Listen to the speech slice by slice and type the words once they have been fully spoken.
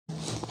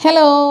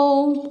Hello,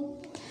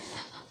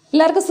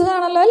 എല്ലാവർക്കും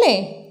സുഖമാണല്ലോ അല്ലേ?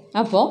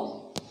 അപ്പോൾ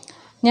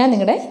ഞാൻ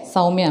നിങ്ങളുടെ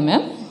സൗമ്യ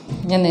മാം.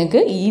 ഞാൻ നിങ്ങൾക്ക്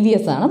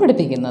EVS ആണ്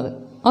പഠിപ്പിക്കുന്നത്.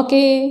 ഓക്കേ,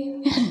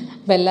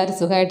 അപ്പോൾ എല്ലാവരും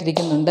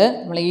സുഖമായിട്ടിരിക്കുന്നുണ്ട്.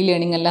 നമ്മൾ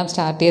ലേണിംഗ് എല്ലാം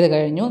സ്റ്റാർട്ട് ചെയ്ത്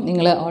കഴിഞ്ഞു.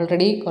 നിങ്ങൾ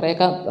ഓൾറെഡി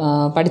കുറേയൊക്കെ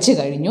പഠിച്ചു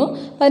കഴിഞ്ഞു.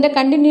 അപ്പോൾ അതിൻ്റെ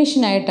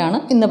കണ്ടിന്യൂഷനായിട്ടാണ്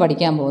ഇന്ന്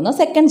പഠിക്കാൻ പോകുന്നത്.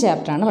 സെക്കൻഡ്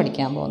ചാപ്റ്ററാണ്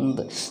പഠിക്കാൻ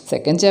പോകുന്നത്.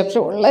 സെക്കൻഡ് ചാപ്റ്റർ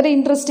വളരെ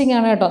ഇൻട്രസ്റ്റിംഗ്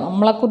ആണ് കേട്ടോ.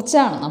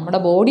 നമ്മളെക്കുറിച്ചാണ്,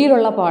 നമ്മുടെ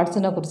ബോഡിയിലുള്ള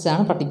പാർട്സിനെ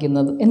കുറിച്ചാണ്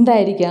പഠിക്കുന്നത്.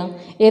 എന്തായിരിക്കാം,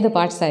 ഏത്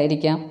പാർട്സ്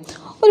ആയിരിക്കാം?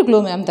 ഒരു ക്ലൂ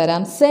മാം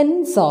തരാം.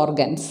 Sense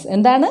organs.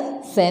 എന്താണ്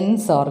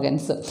സെൻസ്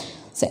ഓർഗൻസ്?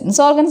 സെൻസ്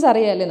ഓർഗൻസ്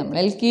അറിയാമല്ലേ, നമ്മൾ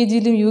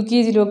LKGയിലും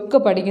UKGയിലും ഒക്കെ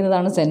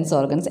പഠിക്കുന്നതാണ് സെൻസ്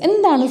ഓർഗൻസ്.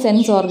 എന്താണ്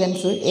സെൻസ്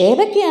ഓർഗൻസ്?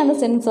 ഏതൊക്കെയാണ്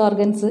സെൻസ്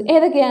ഓർഗൻസ്?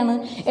 ഏതൊക്കെയാണ്?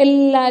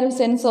 എല്ലാവരും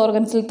സെൻസ്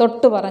ഓർഗൻസിൽ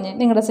തൊട്ട് പറഞ്ഞ്,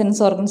 നിങ്ങളുടെ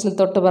സെൻസ് ഓർഗൻസിൽ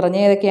തൊട്ട്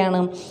പറഞ്ഞ്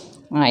ഏതൊക്കെയാണ്?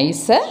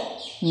 Ice,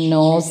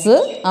 nose,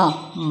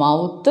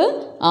 mouth,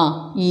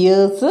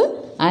 years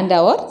and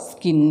our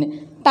skin.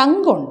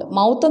 Tongue ഉണ്ട്.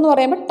 മൗത്ത് എന്ന്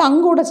പറയുമ്പോൾ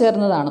ടങ് കൂടെ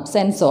ചേർന്നതാണ്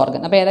സെൻസ്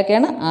ഓർഗൻ. അപ്പോൾ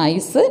ഏതൊക്കെയാണ്?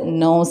 Ice,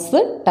 nose,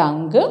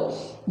 tongue,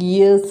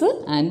 years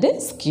and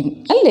skin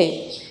അല്ലേ?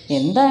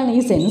 എന്താണ്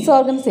ഈ സെൻസ്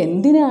ഓർഗൻസ്?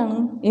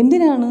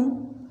 എന്തിനാണ്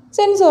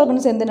സെൻസ്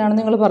ഓർഗൻസ്? എന്തിനാണ്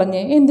നിങ്ങൾ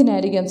പറഞ്ഞേ?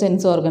 എന്തിനായിരിക്കാം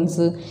സെൻസ്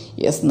ഓർഗൻസ്?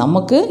 യെസ്,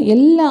 നമുക്ക്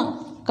എല്ലാം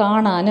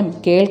കാണാനും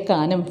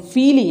കേൾക്കാനും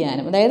ഫീൽ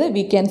ചെയ്യാനും, അതായത്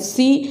we can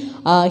see,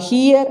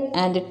 here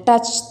and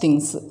touch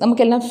things.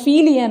 നമുക്കെല്ലാം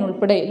ഫീൽ ചെയ്യാൻ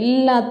ഉൾപ്പെടെ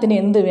എല്ലാത്തിനും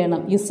എന്ത്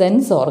വേണം? ഈ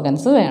സെൻസ്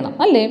ഓർഗൻസ് വേണം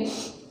അല്ലേ?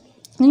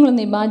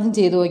 നിങ്ങളൊന്ന് ഇമാജിൻ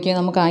ചെയ്ത് നോക്കിയാൽ,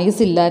 നമുക്ക്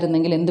ഐസ്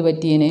ഇല്ലായിരുന്നെങ്കിൽ എന്ത്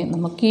പറ്റിയേനെ?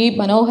 നമുക്ക് ഈ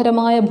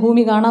മനോഹരമായ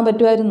ഭൂമി കാണാൻ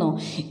പറ്റുമായിരുന്നോ?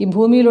 ഈ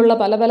ഭൂമിയിലുള്ള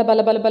പല പല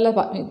പല പല പല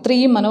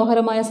ഇത്രയും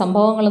മനോഹരമായ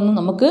സംഭവങ്ങളൊന്നും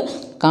നമുക്ക്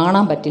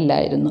കാണാൻ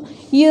പറ്റില്ലായിരുന്നു.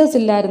 ഇയേഴ്സ്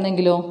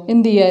ഇല്ലായിരുന്നെങ്കിലോ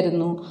എന്ത്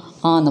ചെയ്യായിരുന്നു?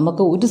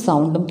 നമുക്ക് ഒരു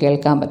സൗണ്ടും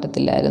കേൾക്കാൻ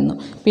പറ്റത്തില്ലായിരുന്നു.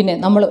 പിന്നെ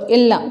നമ്മൾ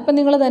എല്ലാം, ഇപ്പം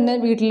നിങ്ങൾ തന്നെ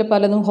വീട്ടിൽ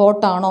പലതും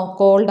ഹോട്ടാണോ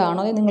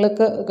കോൾഡാണോ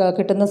നിങ്ങൾക്ക്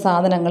കിട്ടുന്ന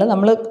സാധനങ്ങൾ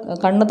നമ്മൾ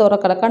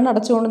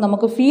കണ്ണടച്ചുകൊണ്ട്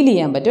നമുക്ക് ഫീൽ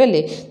ചെയ്യാൻ പറ്റും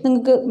അല്ലേ?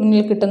 നിങ്ങൾക്ക്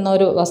മുന്നിൽ കിട്ടുന്ന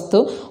ഒരു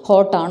വസ്തു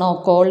ഹോട്ടാണോ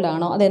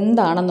കോൾഡാണോ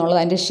അതെന്താണെന്നുള്ളത്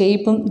അതിൻ്റെ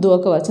ഷേപ്പും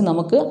ഇതുമൊക്കെ വെച്ച്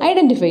നമുക്ക്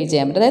ഐഡൻറ്റിഫൈ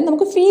ചെയ്യാൻ പറ്റും. അതായത്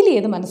നമുക്ക് ഫീൽ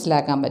ചെയ്ത്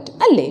മനസ്സിലാക്കാൻ പറ്റും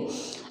അല്ലേ?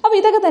 അപ്പോൾ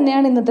ഇതൊക്കെ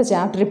തന്നെയാണ് ഇന്നത്തെ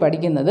ചാപ്റ്ററിൽ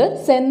പഠിക്കുന്നത്,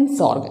 സെൻസ്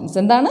ഓർഗൻസ്.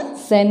 എന്താണ്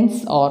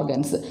സെൻസ്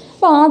ഓർഗൻസ്?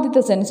 അപ്പോൾ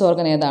ആദ്യത്തെ സെൻസ്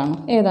ഓർഗൻ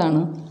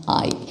ഏതാണ്?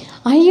 ഐ.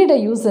 ഐയുടെ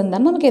യൂസ്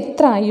എന്താണ്? നമുക്ക്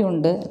എത്ര ഐ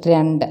ഉണ്ട്?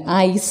 2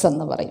 ഐസ്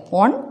എന്ന് പറയും.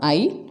 1 ഐ,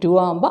 2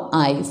 ആകുമ്പോൾ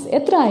ഐസ്.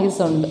 എത്ര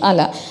ഐസ് ഉണ്ട്?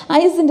 അല്ല,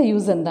 ഐസിൻ്റെ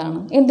യൂസ് എന്താണ്?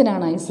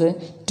 എന്തിനാണ് ഐസ്?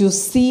 ടു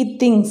സീ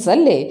തിങ്സ്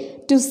അല്ലേ?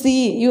 To see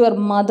your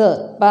mother,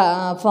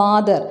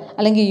 father,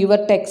 അല്ലെങ്കിൽ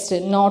your text,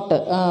 not,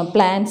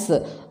 plants,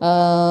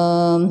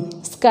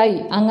 sky,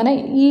 അങ്ങനെ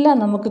എല്ലാം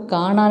നമുക്ക്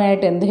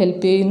കാണാനായിട്ട് എന്ത്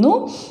ഹെൽപ്പ് ചെയ്യുന്നു?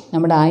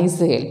 നമ്മുടെ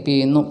ഐസ് ഹെൽപ്പ്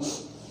ചെയ്യുന്നു.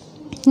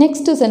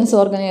 നെക്സ്റ്റ് സെൻസ്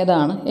ഓർഗൻ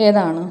ഏതാണ്?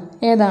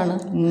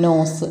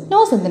 നോസ്.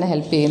 നോസ് എന്തിനാണ്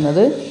ഹെൽപ്പ്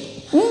ചെയ്യുന്നത്?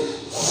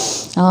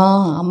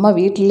 അമ്മ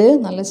വീട്ടിൽ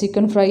നല്ല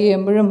ചിക്കൻ ഫ്രൈ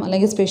ചെയ്യുമ്പോഴും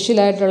അല്ലെങ്കിൽ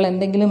സ്പെഷ്യലായിട്ടുള്ള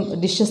എന്തെങ്കിലും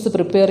ഡിഷസ്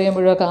പ്രിപ്പയർ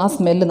ചെയ്യുമ്പോഴൊക്കെ ആ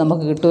സ്മെല്ല്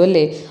നമുക്ക്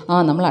കിട്ടുമല്ലേ?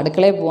 നമ്മൾ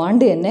അടുക്കളയിൽ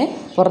പോകാണ്ട് തന്നെ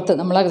പുറത്ത്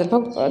നമ്മൾ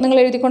ചിലപ്പോൾ നിങ്ങൾ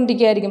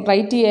എഴുതിക്കൊണ്ടിരിക്കുകയായിരിക്കും,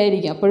 റൈറ്റ്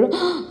ചെയ്യായിരിക്കും, അപ്പോഴും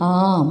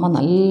അമ്മ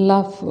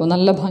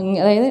നല്ല ഭംഗി,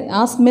 അതായത്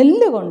ആ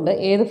സ്മെല്ല് കൊണ്ട്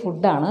ഏത്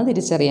ഫുഡാണ്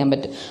തിരിച്ചറിയാൻ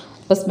പറ്റും.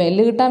 അപ്പോൾ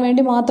സ്മെല്ല് കിട്ടാൻ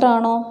വേണ്ടി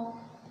മാത്രമാണോ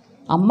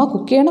അമ്മ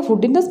കുക്ക് ചെയ്യണ?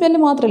 ഫുഡിൻ്റെ സ്മെല്ല്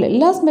മാത്രമല്ല,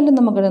 എല്ലാ സ്മെല്ലും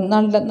നമുക്ക്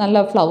നല്ല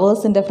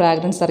ഫ്ലവേഴ്സിൻ്റെ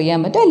ഫ്രാഗ്രൻസ് അറിയാൻ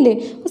പറ്റും അല്ലേ?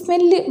 അപ്പോൾ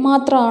സ്മെല്ല്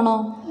മാത്രമാണോ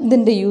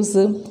ഇതിൻ്റെ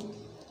യൂസ്?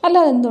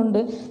 അല്ലാതെ എന്തുണ്ട്?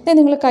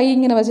 നിങ്ങൾ കൈ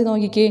ഇങ്ങനെ വെച്ച്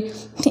നോക്കിക്കേ,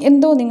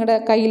 എന്തോ നിങ്ങളുടെ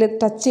കയ്യിൽ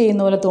ടച്ച്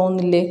ചെയ്യുന്ന പോലെ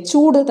തോന്നില്ലേ?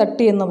 ചൂട്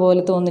തട്ടിയെന്ന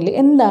പോലെ തോന്നില്ലേ?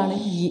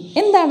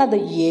 എന്താണത്?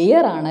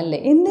 എയർ ആണല്ലേ?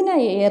 എന്തിനാ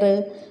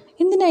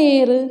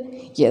എയർ?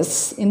 യെസ്,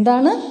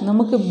 എന്താണ്?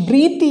 നമുക്ക്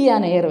ബ്രീത്ത്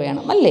ചെയ്യാൻ എയർ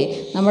വേണം അല്ലേ?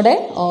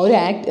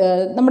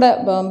 നമ്മുടെ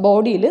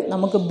ബോഡിയിൽ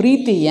നമുക്ക്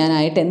ബ്രീത്ത്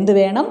ചെയ്യാനായിട്ട് എന്ത്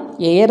വേണം?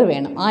 എയർ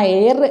വേണം. ആ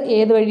എയർ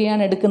ഏത്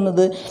വഴിയാണ്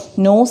എടുക്കുന്നത്?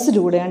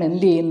 നോസിലൂടെയാണ്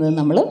എന്ത് ചെയ്യുന്നത്?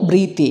 നമ്മൾ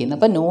ബ്രീത്ത് ചെയ്യുന്നത്.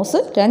 അപ്പോൾ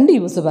നോസ് 2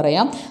 യൂസ്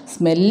പറയാം,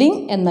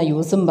 സ്മെല്ലിങ് എന്ന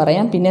യൂസും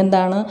പറയാം,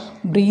 പിന്നെന്താണ്?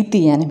 ബ്രീത്ത്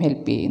ചെയ്യാനും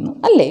ഹെൽപ്പ് ചെയ്യുന്നു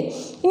അല്ലേ?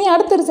 ഇനി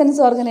അടുത്തൊരു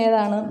സെൻസ് ഓർഗൻ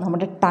ഏതാണ്?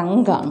 നമ്മുടെ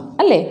ടങ്കാണ്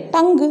അല്ലേ?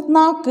 ടങ്ക്,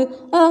 നാക്ക്.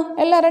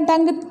 എല്ലാവരും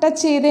ടങ്ക്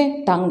ടച്ച് ചെയ്തേ.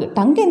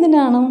 ടങ്ക്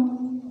എന്തിനാണ്?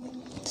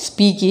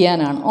 സ്പീക്ക്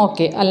ചെയ്യാനാണ്.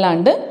 ഓക്കെ,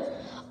 അല്ലാണ്ട്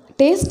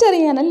ടേസ്റ്റ്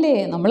അറിയാനല്ലേ?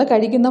 നമ്മൾ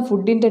കഴിക്കുന്ന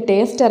ഫുഡിൻ്റെ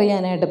ടേസ്റ്റ്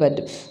അറിയാനായിട്ട്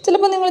പറ്റും.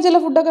 ചിലപ്പോൾ നിങ്ങൾ ചില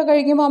ഫുഡൊക്കെ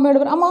കഴിക്കുമ്പോൾ അമ്മയോട്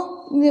പറയും, അമ്മ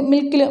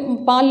മിൽക്കിൽ,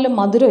 പാലിൽ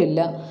മധുരം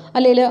ഇല്ല,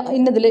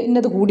 അല്ലെങ്കിൽ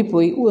ഇന്നത്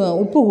കൂടിപ്പോയി,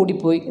 ഉപ്പ്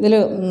കൂടിപ്പോയി, ഇതിൽ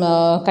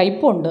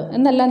കയ്പുണ്ട്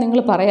എന്നെല്ലാം നിങ്ങൾ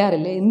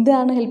പറയാറില്ലേ?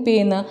 എന്താണ് ഹെൽപ്പ്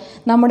ചെയ്യുന്നത്?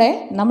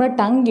 നമ്മുടെ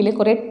ടങ്കിൽ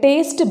കുറേ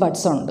ടേസ്റ്റ്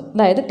ബഡ്സ് ഉണ്ട്,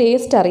 അതായത്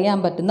ടേസ്റ്റ് അറിയാൻ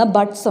പറ്റുന്ന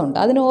ബഡ്സ് ഉണ്ട്.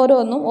 അതിന്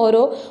ഓരോന്നും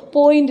ഓരോ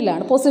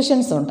പോയിന്റിലാണ്,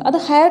 പൊസിഷൻസ് ഉണ്ട്. അത്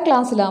ഹയർ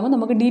ക്ലാസ്സിലാകുമ്പോൾ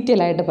നമുക്ക്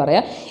ഡീറ്റെയിൽ ആയിട്ട്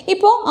പറയാം.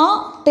 ഇപ്പോൾ ആ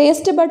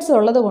ടേസ്റ്റ് ബഡ്സ്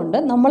ഉള്ളത് കൊണ്ട്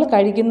നമ്മൾ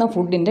കഴിക്കുന്ന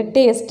ഫുഡിൻ്റെ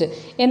ടേസ്റ്റ്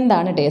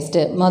എന്താണ്?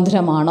 ടേസ്റ്റ്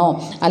മധുരമാണോ,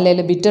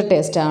 അല്ലെങ്കിൽ ബിറ്റർ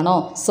ടേസ്റ്റ് ആണോ,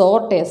 സോർ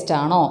ടേസ്റ്റ്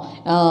ആണോ,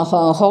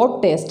 ഹോട്ട്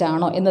ടേസ്റ്റ്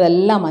ആണോ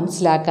എന്നതെല്ലാം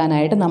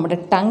മനസ്സിലാക്കാനായിട്ട് നമ്മുടെ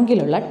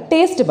ടങ്കിലുള്ള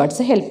ടേസ്റ്റ്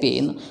ബഡ്സ് ഹെൽപ്പ്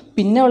ചെയ്യുന്നു.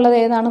 പിന്നെ ഉള്ളത്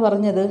ഏതാണ്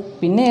പറഞ്ഞത്?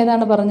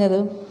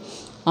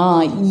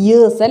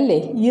 ഇയേഴ്സ് അല്ലേ?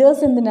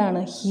 ഇയേഴ്സ്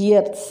എന്തിനാണ്?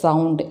 Here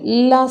sound.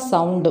 എല്ലാ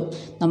സൗണ്ടും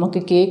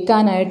നമുക്ക്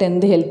കേൾക്കാനായിട്ട്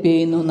എന്ത് ഹെൽപ്പ്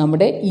ചെയ്യുന്നു?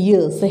 നമ്മുടെ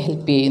ഇയേഴ്സ്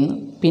ഹെൽപ്പ് ചെയ്യുന്നു.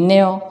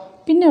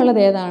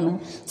 പിന്നെയുള്ളത് ഏതാണ്?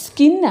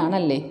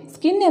 സ്കിന്നാണല്ലേ?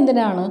 സ്കിൻ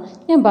എന്തിനാണ്?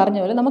 ഞാൻ പറഞ്ഞ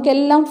പോലെ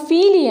നമുക്കെല്ലാം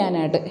ഫീൽ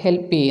ചെയ്യാനായിട്ട്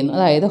ഹെൽപ്പ് ചെയ്യുന്നു.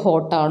 അതായത്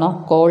ഹോട്ടാണോ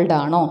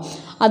കോൾഡാണോ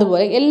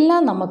അതുപോലെ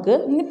എല്ലാം നമുക്ക്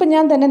ഇപ്പം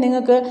ഞാൻ തന്നെ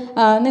നിങ്ങൾക്ക്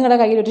നിങ്ങളുടെ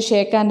കയ്യിലൊരു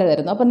ഷേക്ക് ഹാൻഡ്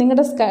തരുന്നു. അപ്പോൾ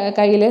നിങ്ങളുടെ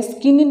കയ്യിൽ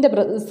സ്കിന്നിൻ്റെ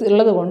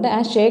ഉള്ളത് കൊണ്ട്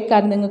ആ ഷേക്ക്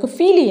ഹാൻഡ് നിങ്ങൾക്ക്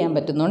ഫീൽ ചെയ്യാൻ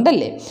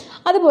പറ്റുന്നുണ്ടല്ലേ?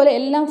 അതുപോലെ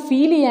എല്ലാം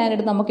ഫീൽ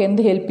ചെയ്യാനായിട്ട് നമുക്ക്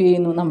എന്ത് ഹെൽപ്പ്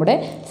ചെയ്യുന്നു? നമ്മുടെ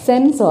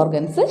സെൻസ്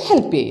ഓർഗൻസ്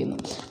ഹെൽപ്പ് ചെയ്യുന്നു.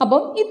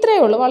 അപ്പം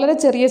ഇത്രയേ ഉള്ളൂ, വളരെ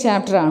ചെറിയ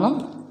ചാപ്റ്ററാണ്.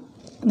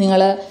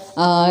 നിങ്ങൾ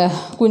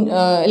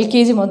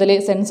LKG മുതൽ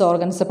സെൻസ്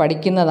ഓർഗൻസ്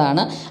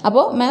പഠിക്കുന്നതാണ്.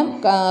 അപ്പോൾ മാം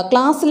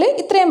ക്ലാസ്സിൽ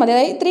ഇത്രയും മതി,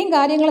 അതായത് ഇത്രയും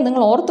കാര്യങ്ങൾ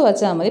നിങ്ങൾ ഓർത്ത്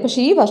വെച്ചാൽ മതി.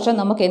 പക്ഷേ ഈ വർഷം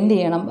നമുക്ക് എന്ത്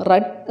ചെയ്യണം?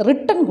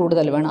 റിട്ടൺ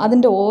കൂടുതൽ വേണം.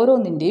 അതിൻ്റെ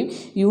ഓരോന്നിൻ്റെയും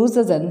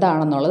യൂസസ്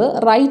എന്താണെന്നുള്ളത്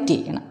റൈറ്റ്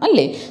ചെയ്യണം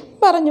അല്ലേ?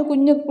 പറഞ്ഞു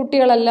കുഞ്ഞു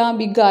കുട്ടികളെല്ലാം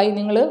ബിഗായി,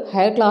 നിങ്ങൾ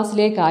ഹയർ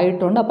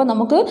ക്ലാസ്സിലേക്കായിട്ടുണ്ട്. അപ്പോൾ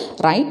നമുക്ക്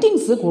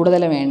റൈറ്റിങ്സ്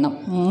കൂടുതൽ വേണം.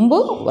 മുമ്പ്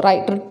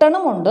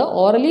റിട്ടണും ഉണ്ട്,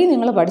 ഓറലി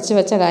നിങ്ങൾ പഠിച്ചു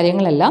വെച്ച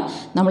കാര്യങ്ങളെല്ലാം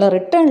നമ്മൾ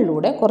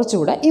റിട്ടണിലൂടെ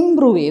കുറച്ചുകൂടെ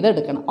ഇമ്പ്രൂവ്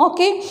ചെയ്തെടുക്കണം.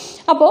 ഓക്കെ,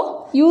 അപ്പോൾ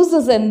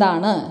യൂസസ്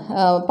എന്താണ്,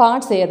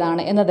 പാർട്സ്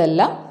ഏതാണ്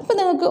എന്നതെല്ലാം ഇപ്പോൾ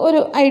നിങ്ങൾക്ക് ഒരു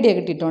ഐഡിയ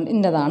കിട്ടിയിട്ടുണ്ട്.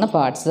 ഇന്നതാണ്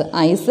parts.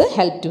 Ice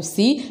help to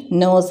see,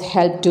 nose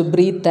help to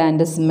breath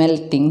and smell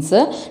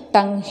things,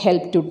 tongue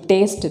help to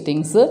taste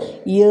things,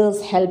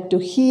 years help to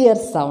here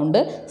sound,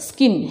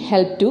 skin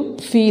help to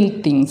feel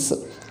things.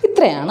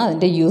 ഇത്രയാണ്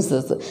അതിൻ്റെ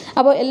യൂസസ്.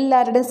 അപ്പോൾ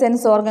എല്ലാവരുടെയും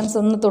സെൻസ് ഓർഗൻസ്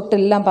ഒന്ന്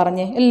തൊട്ടെല്ലാം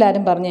പറഞ്ഞേ,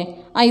 എല്ലാവരും പറഞ്ഞേ.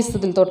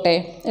 ഐസിൽ തൊട്ടേ,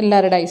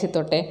 എല്ലാവരുടെ ഐസിൽ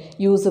തൊട്ടേ.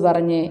 യൂസ്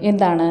പറഞ്ഞേ,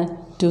 എന്താണ്?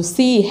 To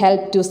see,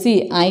 help to see.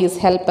 Ice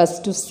help us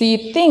to see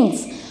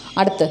things.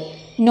 അടുത്ത്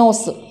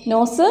nose,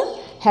 nose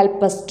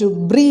help us to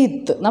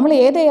breath. നമ്മൾ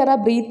ഏത്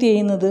എയറാണ് ബ്രീത്ത്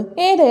ചെയ്യുന്നത്?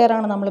 ഏത്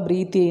എയറാണ് നമ്മൾ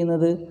ബ്രീത്ത്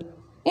ചെയ്യുന്നത്?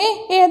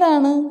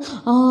 ഏതാണ്?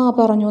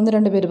 പറഞ്ഞു,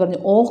 1-2 പേര് പറഞ്ഞു.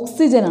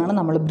 ഓക്സിജനാണ്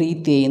നമ്മൾ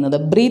ബ്രീത്ത് ചെയ്യുന്നത്.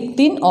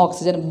 Breath in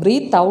oxygen.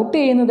 Breath out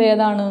ചെയ്യുന്നത്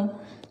ഏതാണ്?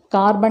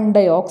 കാർബൺ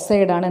ഡൈ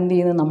ഓക്സൈഡാണ് എന്ത്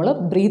ചെയ്യുന്നത്? നമ്മൾ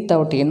ബ്രീത്ത്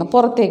ഔട്ട് ചെയ്യുന്നത്,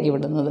 പുറത്തേക്ക്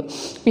വിടുന്നത്.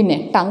 പിന്നെ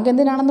ടങ്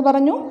എന്തിനാണെന്ന്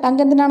പറഞ്ഞു?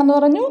 ടങ് എന്തിനാണെന്ന്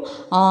പറഞ്ഞു?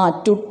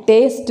 To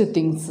taste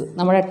things.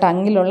 നമ്മുടെ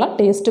ടങ്ങിലുള്ള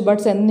ടേസ്റ്റ്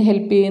ബഡ്സ് എന്തിന്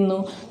ഹെൽപ്പ് ചെയ്യുന്നു?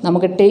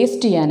 നമുക്ക്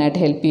ടേസ്റ്റ് ചെയ്യാനായിട്ട്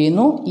ഹെൽപ്പ്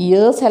ചെയ്യുന്നു.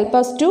 Years help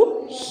us to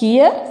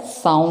here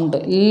sound.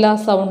 എല്ലാ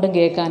സൗണ്ടും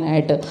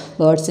കേൾക്കാനായിട്ട്,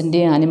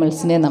 ബേർഡ്സിൻ്റെയും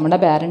ആനിമൽസിൻ്റെയും നമ്മുടെ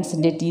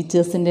പാരൻസിൻ്റെയും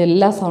ടീച്ചേഴ്സിൻ്റെ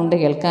എല്ലാ സൗണ്ട്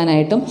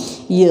കേൾക്കാനായിട്ടും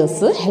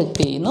ഇയേഴ്സ് ഹെൽപ്പ്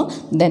ചെയ്യുന്നു.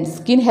 Then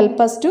skin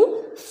help us to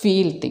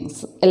feel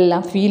things.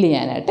 എല്ലാം ഫീൽ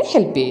ചെയ്യാനായിട്ട്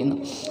ഹെൽപ്പ് ചെയ്യുന്നു.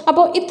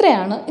 അപ്പോൾ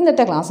ഇത്രയാണ്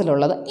ഇന്നത്തെ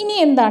ക്ലാസ്സിലുള്ളത്. ഇനി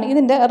എന്താണ്?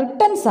 ഇതിൻ്റെ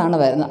റിട്ടേൺസ് ആണ്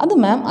വരുന്നത്. അത്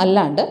മാം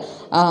അല്ലാണ്ട്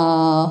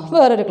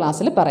വേറൊരു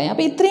ക്ലാസ്സിൽ പറയാം.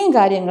 അപ്പോൾ ഇത്രയും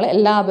കാര്യങ്ങൾ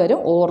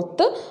എല്ലാവരും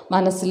ഓർത്ത്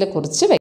മനസ്സിൽ കുറിച്ച്